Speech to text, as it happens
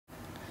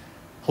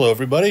Hello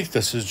everybody,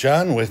 this is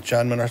John with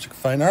John Monarchic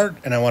Fine Art,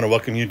 and I want to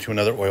welcome you to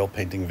another oil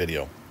painting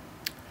video.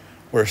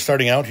 We're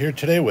starting out here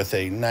today with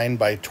a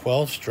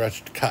 9x12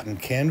 stretched cotton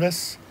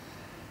canvas,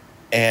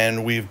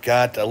 and we've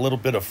got a little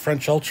bit of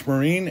French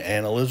ultramarine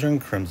and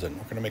alizarin crimson.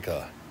 We're going to make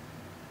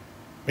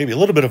maybe a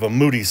little bit of a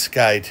moody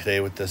sky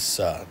today with this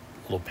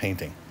little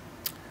painting.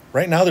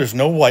 Right now there's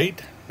no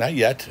white, not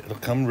yet, it'll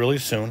come really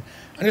soon.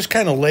 I'm just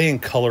kind of laying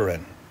color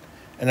in,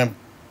 and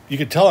you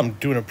can tell I'm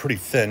doing it pretty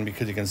thin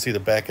because you can see the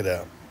back of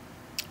the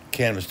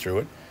canvas through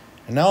it.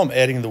 And now I'm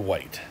adding the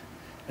white.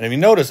 And if you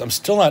notice, I'm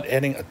still not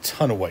adding a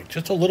ton of white,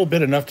 just a little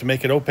bit, enough to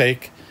make it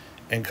opaque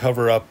and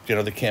cover up,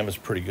 the canvas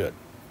pretty good.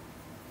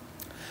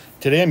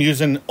 Today I'm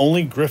using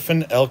only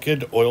Griffin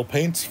Alkyd oil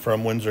paints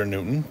from Winsor &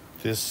 Newton.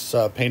 This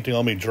painting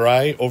will be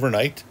dry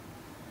overnight.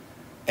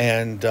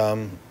 And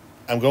I'm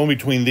going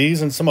between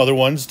these and some other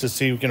ones to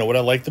see, what I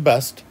like the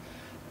best.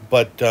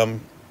 But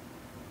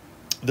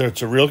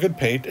it's a real good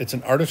paint. It's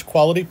an artist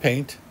quality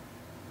paint.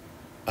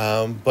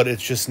 But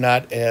it's just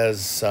not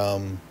as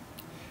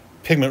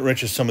pigment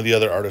rich as some of the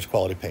other artist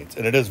quality paints,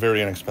 and it is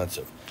very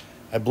inexpensive.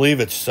 I believe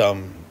it's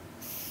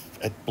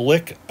at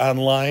Blick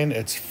online.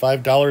 It's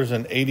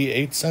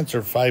 $5.88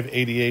 or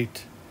 $5.88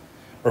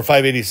 or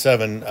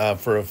 $5.87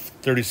 for a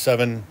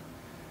 37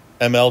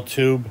 ml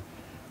tube.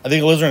 I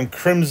think alizarin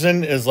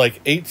crimson is like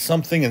 8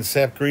 something, and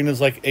sap green is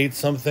like 8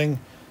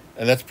 something,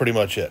 and that's pretty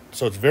much it.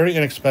 So it's very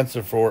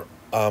inexpensive for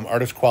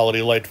artist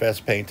quality light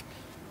fast paint.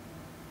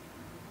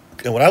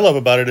 And what I love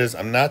about it is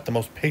I'm not the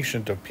most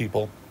patient of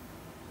people,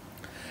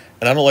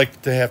 and I don't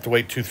like to have to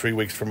wait 2-3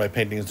 weeks for my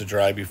paintings to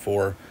dry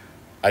before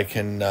I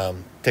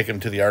can take them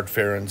to the art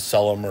fair and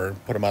sell them or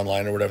put them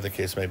online or whatever the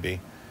case may be.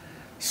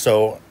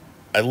 So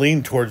I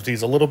lean towards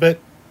these a little bit,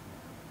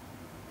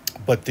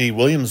 but the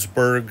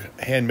Williamsburg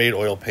handmade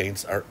oil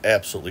paints are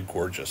absolutely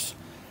gorgeous.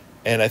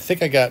 And I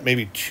think I got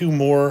maybe 2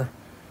 more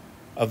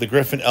of the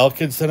Griffin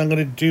Alkyds that I'm going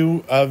to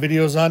do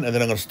videos on, and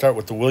then I'm going to start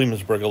with the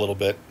Williamsburg a little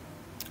bit.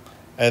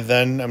 And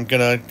then I'm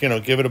going to,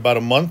 give it about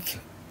a month,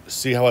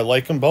 see how I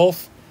like them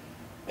both,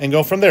 and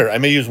go from there. I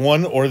may use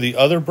one or the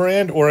other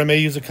brand, or I may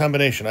use a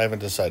combination. I haven't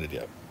decided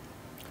yet.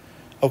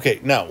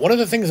 Okay, now, one of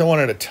the things I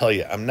wanted to tell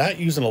you, I'm not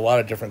using a lot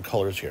of different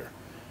colors here,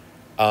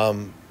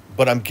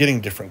 but I'm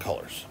getting different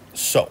colors.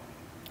 So,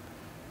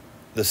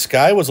 the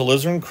sky was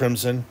alizarin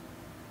crimson,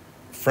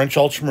 French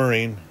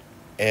ultramarine,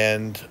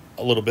 and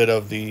a little bit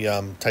of the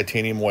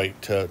titanium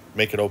white to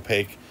make it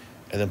opaque,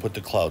 and then put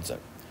the clouds in.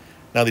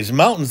 Now, these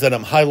mountains that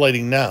I'm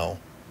highlighting now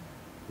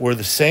were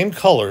the same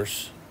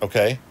colors,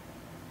 okay,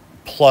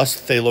 plus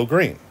phthalo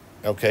green,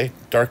 okay?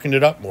 Darkened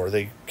it up more.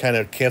 They kind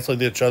of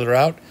canceled each other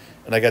out,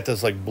 and I got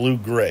this, like,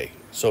 blue-gray.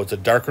 So it's a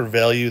darker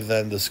value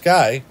than the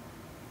sky.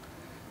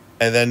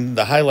 And then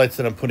the highlights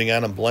that I'm putting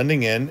on, I'm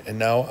blending in, and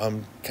now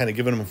I'm kind of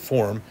giving them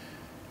form.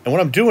 And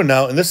what I'm doing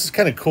now, and this is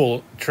kind of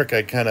cool trick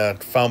I kind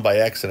of found by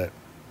accident.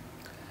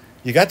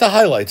 You got the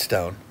highlights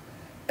down.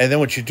 And then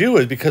what you do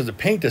is, because the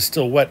paint is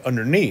still wet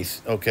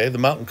underneath, okay, the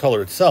mountain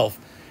color itself,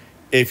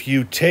 if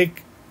you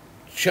take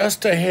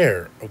just a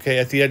hair, okay,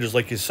 at the edges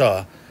like you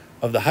saw,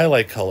 of the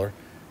highlight color,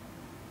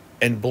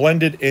 and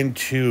blend it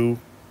into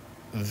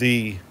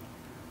the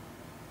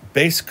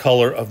base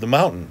color of the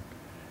mountain,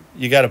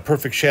 you got a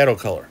perfect shadow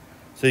color.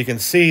 So you can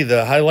see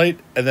the highlight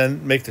and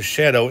then make the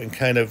shadow and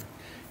kind of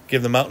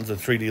give the mountains a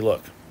 3D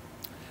look.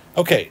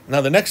 Okay,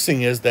 now the next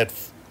thing is that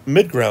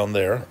mid-ground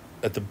there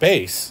at the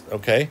base,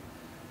 okay,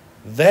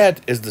 that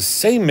is the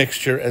same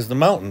mixture as the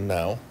mountain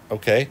now,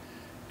 okay,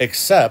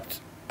 except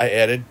I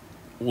added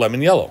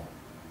lemon yellow,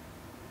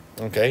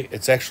 okay?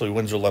 It's actually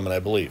Winsor lemon, I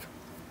believe.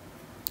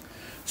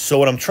 So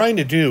what I'm trying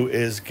to do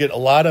is get a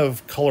lot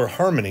of color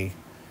harmony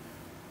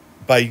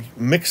by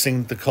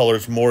mixing the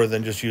colors more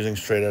than just using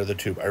straight out of the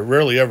tube. I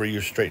rarely ever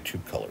use straight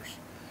tube colors.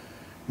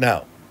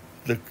 Now,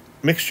 the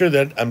mixture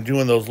that I'm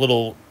doing those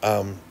little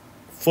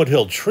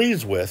foothill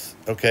trees with,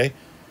 okay,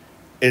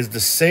 is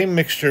the same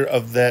mixture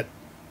of that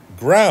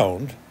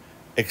ground,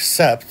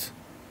 except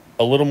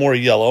a little more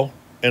yellow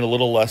and a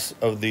little less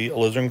of the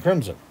alizarin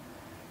crimson.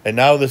 And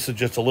now this is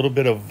just a little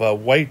bit of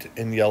white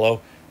and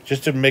yellow,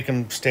 just to make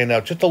them stand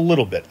out just a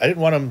little bit. I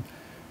didn't want them,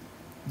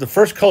 the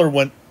first color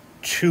went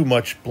too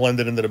much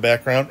blended into the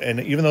background, and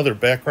even though they're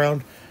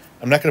background,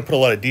 I'm not going to put a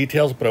lot of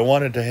details, but I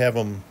wanted to have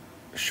them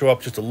show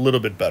up just a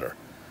little bit better.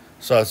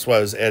 So that's why I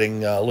was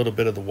adding a little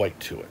bit of the white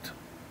to it.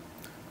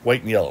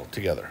 White and yellow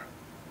together.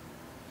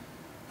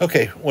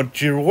 Okay,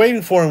 what you're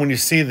waiting for when you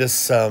see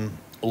this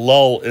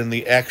lull in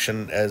the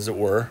action, as it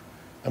were,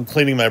 I'm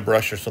cleaning my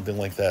brush or something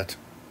like that.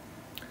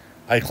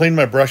 I clean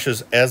my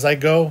brushes as I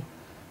go,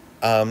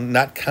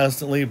 not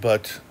constantly,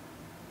 but,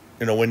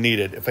 when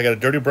needed. If I got a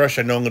dirty brush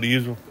I know I'm going to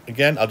use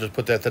again, I'll just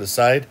put that to the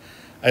side.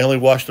 I only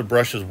wash the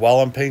brushes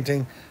while I'm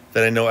painting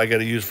that I know I got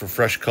to use for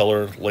fresh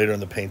color later in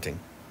the painting.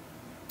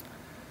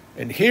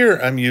 And here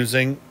I'm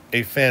using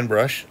a fan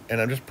brush, and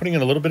I'm just putting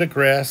in a little bit of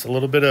grass, a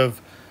little bit of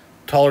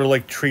taller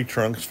like tree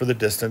trunks for the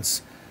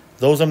distance.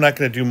 Those I'm not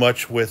going to do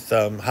much with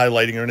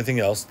highlighting or anything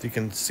else. You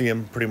can see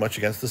them pretty much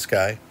against the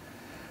sky.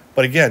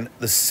 But again,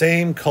 the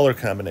same color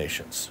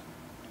combinations.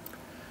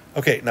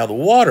 Okay, now the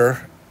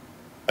water,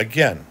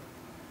 again,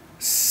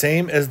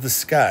 same as the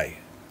sky,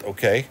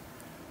 okay?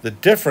 The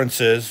difference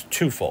is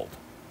twofold.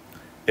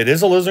 It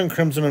is alizarin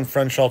crimson and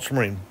French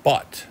ultramarine,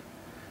 but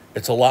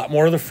it's a lot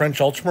more of the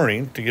French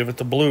ultramarine to give it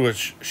the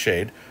bluish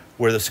shade,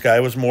 where the sky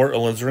was more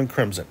alizarin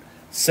crimson.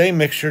 Same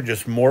mixture,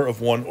 just more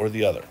of one or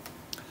the other.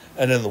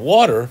 And in the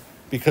water,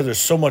 because there's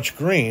so much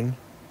green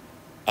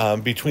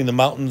between the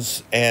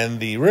mountains and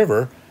the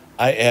river,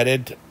 I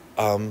added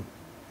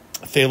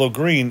phthalo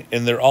green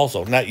in there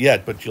also. Not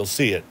yet, but you'll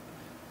see it.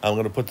 I'm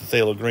going to put the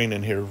phthalo green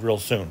in here real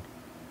soon.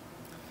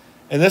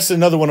 And this is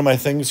another one of my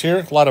things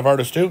here. A lot of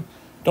artists do.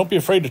 Don't be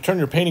afraid to turn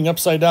your painting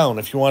upside down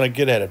if you want to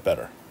get at it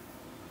better.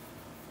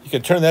 You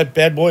can turn that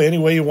bad boy any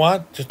way you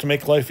want just to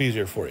make life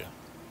easier for you.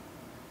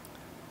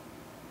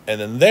 And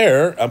then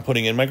there, I'm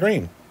putting in my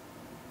green.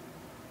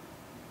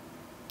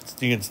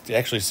 You can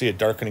actually see it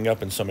darkening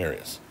up in some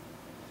areas.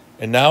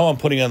 And now I'm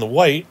putting on the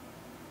white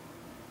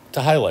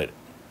to highlight it.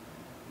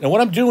 Now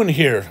what I'm doing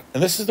here,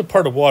 and this is the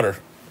part of water,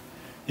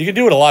 you can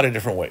do it a lot of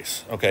different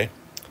ways, okay?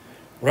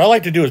 What I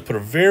like to do is put a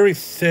very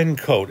thin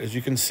coat, as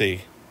you can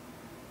see,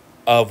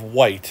 of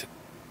white,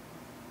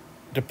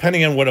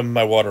 depending on what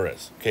my water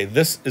is. Okay,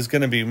 this is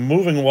going to be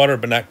moving water,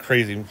 but not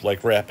crazy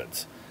like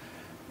rapids.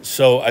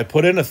 So I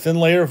put in a thin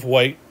layer of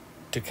white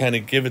to kind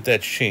of give it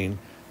that sheen.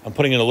 I'm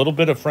putting in a little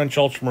bit of French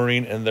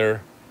ultramarine in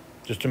there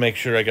just to make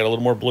sure I got a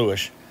little more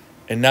bluish.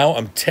 And now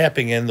I'm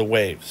tapping in the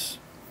waves,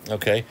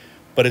 okay?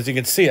 But as you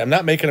can see, I'm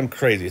not making them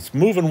crazy. It's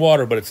moving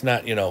water, but it's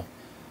not, you know,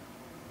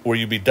 where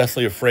you'd be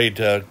deathly afraid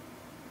to,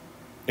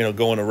 you know,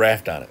 go in a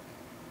raft on it.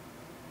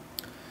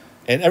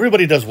 And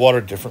everybody does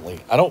water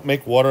differently. I don't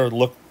make water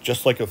look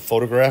just like a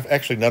photograph.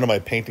 Actually, none of my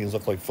paintings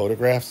look like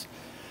photographs.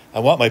 I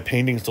want my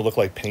paintings to look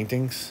like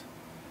paintings.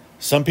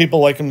 Some people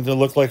like them to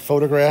look like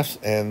photographs,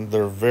 and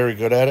they're very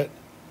good at it.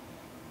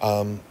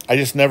 I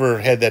just never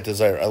had that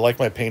desire. I like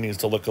my paintings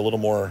to look a lot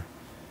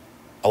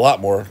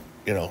more,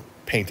 you know,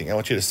 painting. I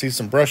want you to see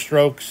some brush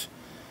strokes,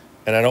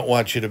 and I don't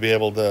want you to be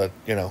able to,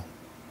 you know,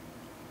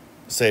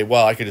 say,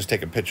 well, I could just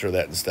take a picture of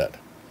that instead.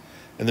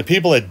 And the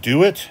people that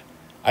do it,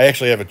 I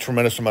actually have a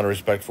tremendous amount of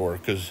respect for,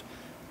 because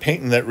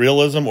painting that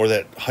realism or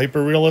that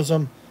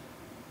hyper-realism,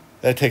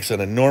 that takes an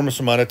enormous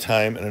amount of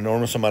time, an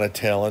enormous amount of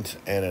talent,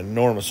 and an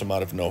enormous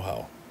amount of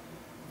know-how.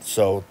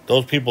 So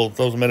those people,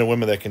 those men and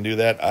women that can do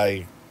that,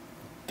 I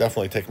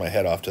definitely take my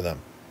hat off to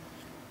them.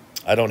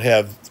 I don't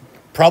have,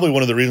 probably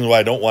one of the reasons why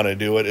I don't want to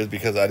do it is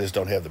because I just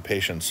don't have the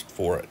patience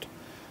for it.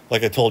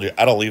 Like I told you,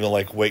 I don't even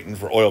like waiting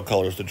for oil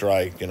colors to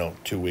dry, you know,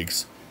 2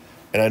 weeks.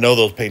 And I know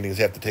those paintings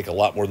have to take a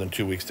lot more than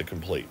 2 weeks to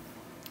complete.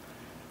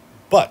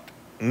 But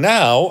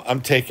now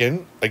I'm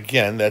taking,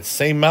 again, that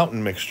same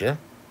mountain mixture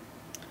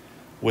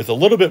with a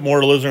little bit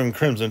more alizarin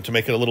crimson to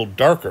make it a little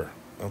darker,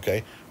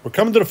 okay? We're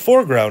coming to the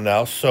foreground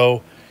now,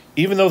 so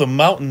even though the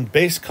mountain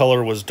base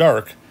color was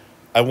dark,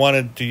 I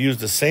wanted to use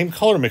the same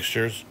color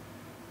mixtures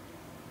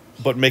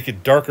but make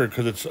it darker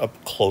because it's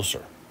up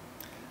closer.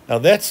 Now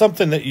that's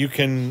something that you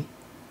can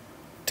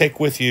take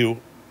with you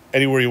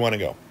anywhere you want to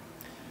go.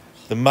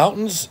 The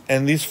mountains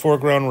and these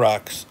foreground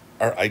rocks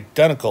are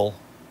identical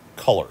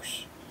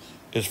colors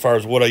as far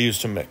as what I use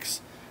to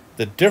mix.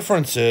 The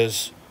difference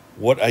is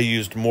what I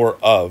used more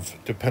of,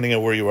 depending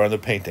on where you are in the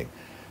painting.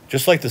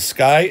 Just like the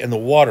sky and the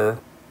water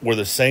were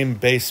the same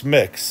base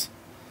mix,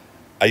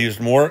 I used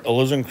more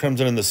alizarin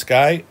crimson in the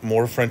sky,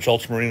 more French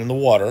ultramarine in the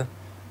water,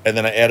 and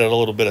then I added a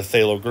little bit of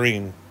phthalo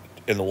green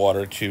in the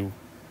water to,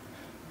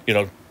 you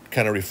know,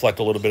 kind of reflect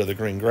a little bit of the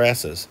green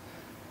grasses.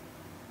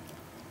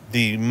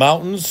 The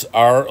mountains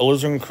are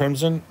alizarin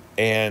crimson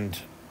and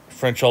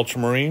French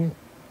ultramarine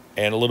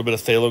and a little bit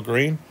of phthalo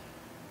green.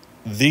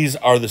 These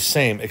are the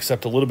same,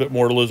 except a little bit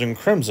more alizarin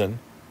crimson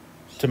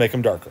to make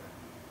them darker.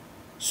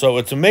 So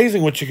it's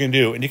amazing what you can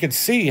do, and you can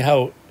see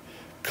how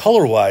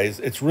color-wise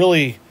it's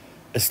really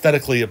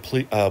aesthetically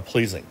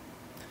pleasing.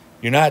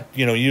 You're not,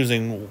 you know,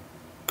 using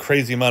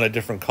crazy amount of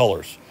different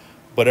colors,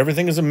 but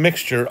everything is a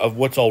mixture of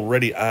what's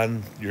already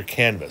on your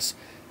canvas,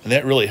 and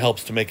that really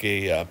helps to make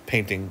a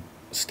painting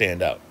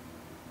stand out.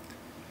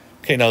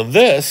 Okay, now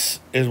this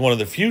is one of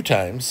the few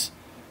times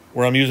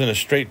where I'm using a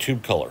straight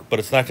tube color, but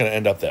it's not going to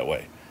end up that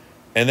way.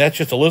 And that's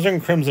just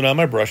alizarin crimson on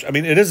my brush. I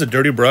mean, it is a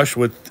dirty brush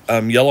with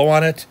yellow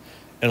on it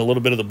and a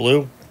little bit of the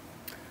blue,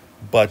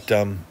 but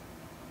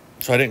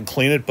so I didn't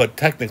clean it, but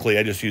technically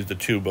I just used the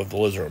tube of the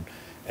alizarin.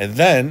 And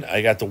then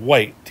I got the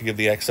white to give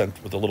the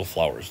accent with the little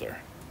flowers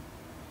there.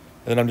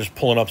 And then I'm just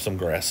pulling up some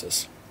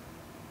grasses.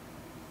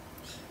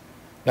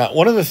 Now,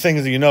 one of the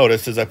things that you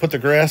notice is I put the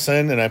grass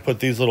in and I put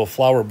these little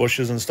flower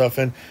bushes and stuff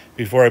in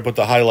before I put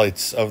the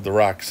highlights of the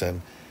rocks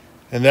in.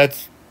 And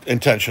that's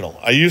intentional.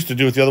 I used to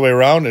do it the other way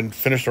around and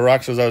finish the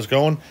rocks as I was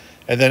going.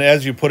 And then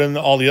as you put in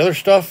all the other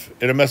stuff,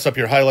 it'll mess up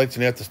your highlights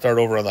and you have to start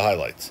over on the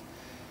highlights.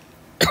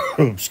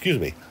 Excuse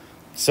me.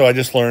 So I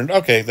just learned,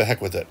 okay, the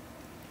heck with it.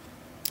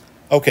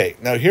 Okay,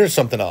 now here's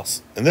something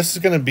else. And this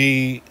is going to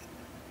be,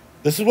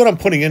 this is what I'm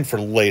putting in for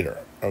later,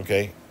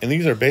 okay? And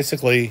these are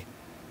basically,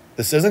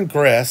 this isn't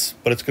grass,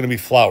 but it's going to be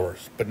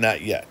flowers, but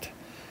not yet.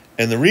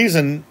 And the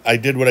reason I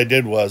did what I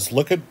did was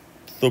look at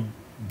the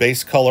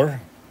base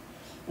color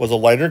was a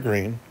lighter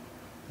green.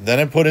 Then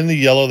I put in the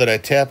yellow that I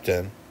tapped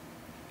in.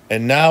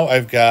 And now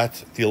I've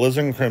got the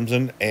alizarin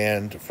crimson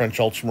and French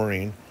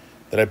ultramarine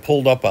that I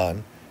pulled up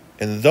on.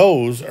 And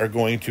those are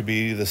going to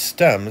be the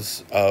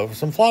stems of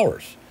some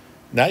flowers.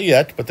 Not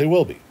yet, but they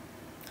will be.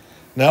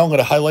 Now I'm going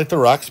to highlight the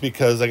rocks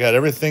because I got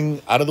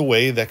everything out of the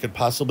way that could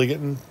possibly get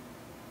in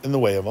the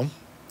way of them.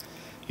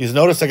 You'll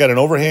notice I got an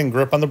overhand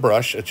grip on the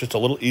brush. It's just a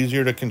little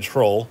easier to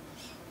control.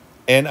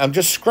 And I'm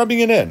just scrubbing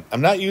it in.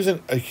 I'm not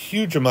using a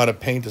huge amount of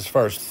paint as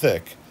far as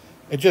thick.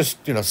 It just,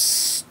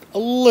 a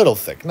little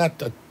thick,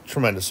 not a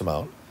tremendous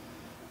amount.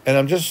 And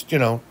I'm just,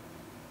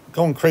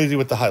 going crazy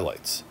with the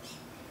highlights.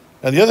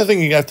 Now, the other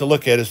thing you have to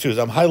look at is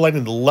I'm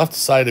highlighting the left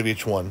side of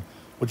each one,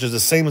 which is the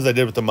same as I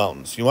did with the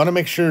mountains. You want to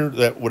make sure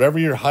that whatever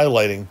you're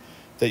highlighting,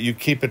 that you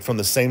keep it from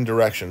the same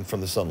direction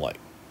from the sunlight.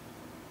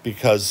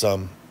 Because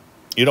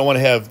you don't want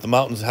to have the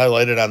mountains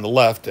highlighted on the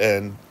left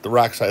and the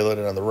rocks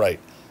highlighted on the right.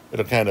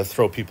 It'll kind of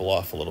throw people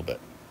off a little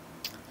bit.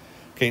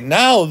 Okay,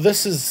 now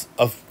this is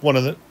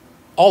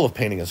all of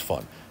painting is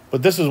fun,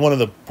 but this is one of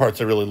the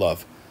parts I really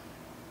love.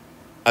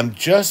 I'm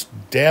just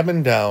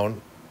dabbing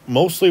down,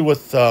 mostly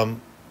with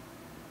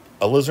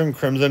alizarin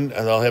crimson,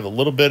 and I'll have a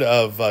little bit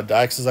of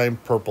dioxazine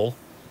purple.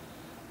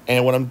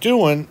 And what I'm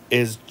doing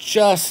is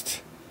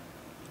just,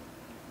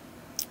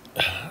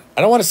 I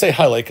don't want to say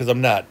highlight because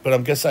I'm not, but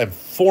I'm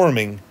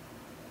forming,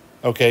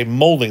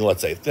 molding,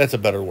 let's say. That's a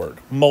better word.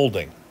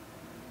 Molding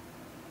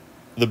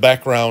the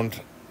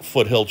background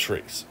foothill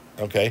trees,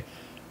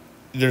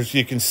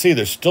 You can see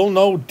there's still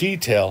no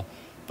detail,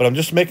 but I'm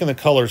just making the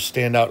colors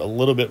stand out a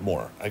little bit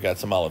more. I got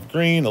some olive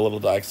green, a little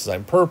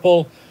dioxazine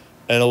purple,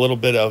 and a little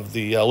bit of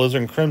the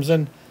alizarin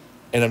crimson,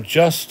 and I'm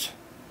just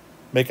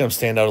making them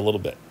stand out a little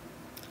bit.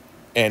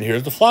 And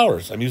here's the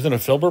flowers. I'm using a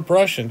filbert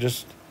brush and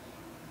just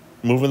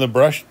moving the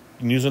brush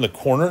and using the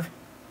corner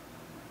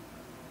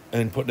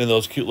and putting in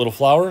those cute little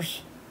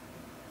flowers.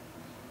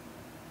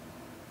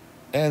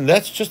 And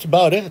that's just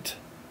about it.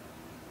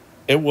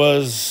 It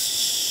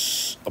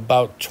was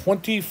about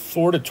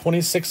 24 to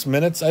 26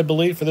 minutes, I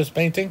believe, for this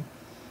painting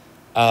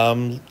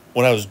when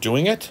I was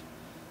doing it.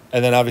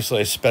 And then obviously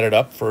I sped it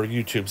up for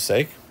YouTube's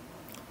sake.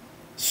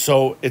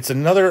 So it's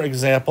another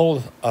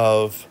example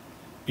of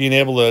being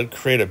able to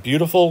create a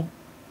beautiful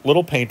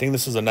little painting.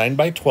 This is a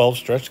 9x12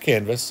 stretched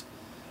canvas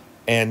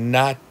and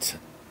not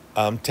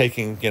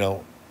taking,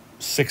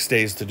 6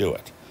 days to do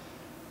it.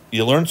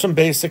 You learn some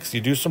basics,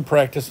 you do some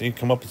practice, and you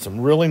come up with some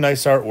really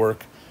nice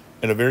artwork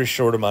in a very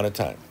short amount of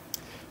time.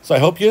 So I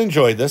hope you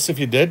enjoyed this. If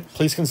you did,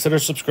 please consider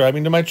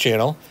subscribing to my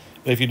channel.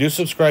 And if you do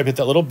subscribe, hit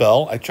that little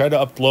bell. I try to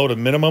upload a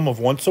minimum of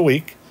once a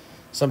week.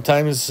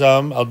 Sometimes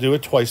I'll do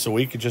it twice a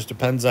week. It just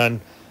depends on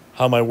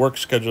how my work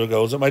schedule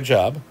goes at my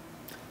job.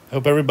 I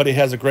hope everybody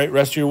has a great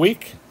rest of your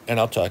week, and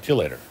I'll talk to you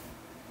later.